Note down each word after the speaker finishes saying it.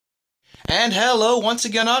And hello once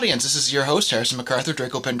again, audience. This is your host, Harrison MacArthur,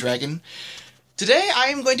 Draco Pendragon. Today I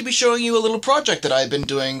am going to be showing you a little project that I've been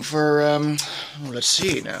doing for, let's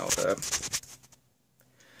see now,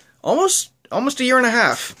 almost a year and a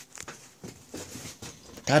half.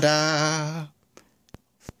 Ta-da!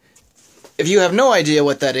 If you have no idea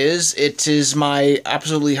what that is, it is my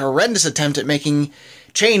absolutely horrendous attempt at making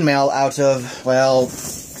chainmail out of, well,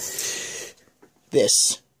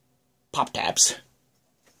 this. Pop tabs.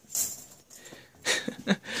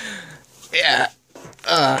 Yeah,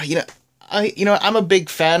 I'm a big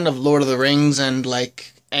fan of Lord of the Rings and,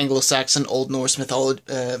 like, Anglo-Saxon Old Norse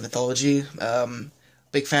mythology.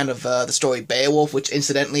 Big fan of the story Beowulf, which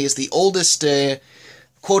incidentally is the oldest,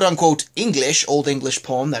 quote-unquote Old English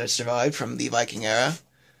poem that has survived from the Viking era.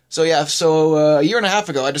 So yeah, a year and a half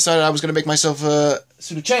ago, I decided I was going to make myself a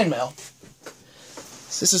suit of chainmail.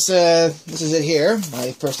 So this is it here,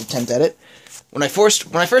 my first attempt at it. When I first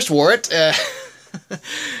wore it,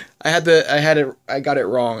 I got it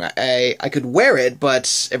wrong. I could wear it,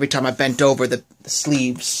 but every time I bent over, the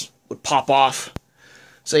sleeves would pop off.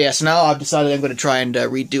 So now I've decided I'm going to try and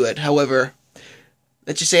redo it. However,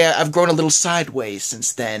 let's just say I've grown a little sideways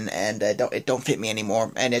since then, and it don't fit me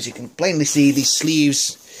anymore. And as you can plainly see, these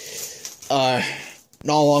sleeves are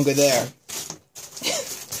no longer there.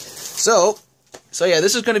 So yeah,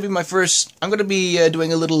 this is going to be my first. I'm going to be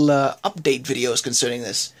doing a little update videos concerning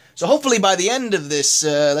this. So hopefully by the end of this,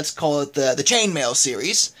 let's call it the chainmail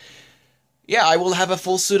series, yeah, I will have a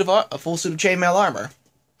full suit of chainmail armor,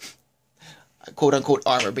 quote unquote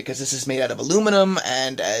armor, because this is made out of aluminum,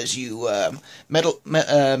 and as you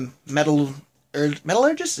metallurgists,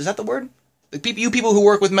 is that the word? You people who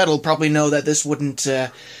work with metal probably know that this wouldn't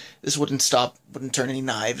turn any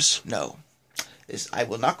knives. No, I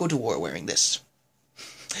will not go to war wearing this.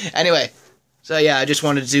 Anyway, so yeah, I just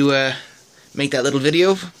wanted to make that little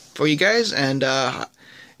video for you guys, and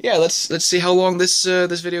yeah, let's see how long this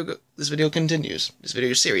video continues. This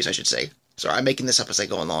video series, I should say. Sorry, I'm making this up as I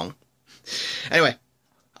go along. Anyway,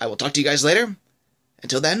 I will talk to you guys later.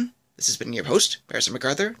 Until then, this has been your host, Harrison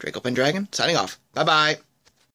MacArthur, Draco Pendragon, signing off. Bye bye.